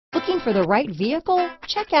Looking for the right vehicle?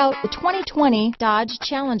 Check out the 2020 Dodge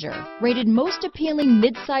Challenger. Rated most appealing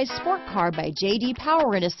midsize sport car by J.D.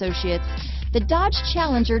 Power and Associates, the Dodge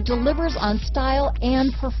Challenger delivers on style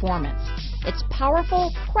and performance. It's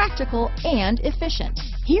powerful, practical, and efficient.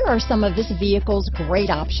 Here are some of this vehicle's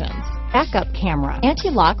great options: backup camera,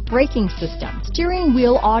 anti-lock braking system, steering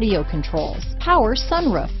wheel audio controls, power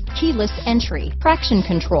sunroof, keyless entry, traction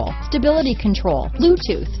control, stability control,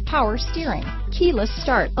 Bluetooth, power steering, keyless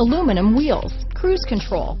start, aluminum wheels, cruise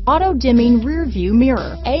control, auto dimming rear view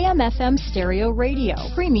mirror, AM/FM stereo radio,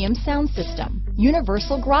 premium sound system,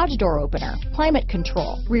 universal garage door opener, climate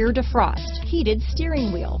control, rear defrost, heated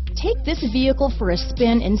steering wheel. Take this vehicle for a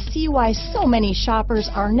spin and see why so many shoppers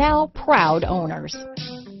are now proud owners.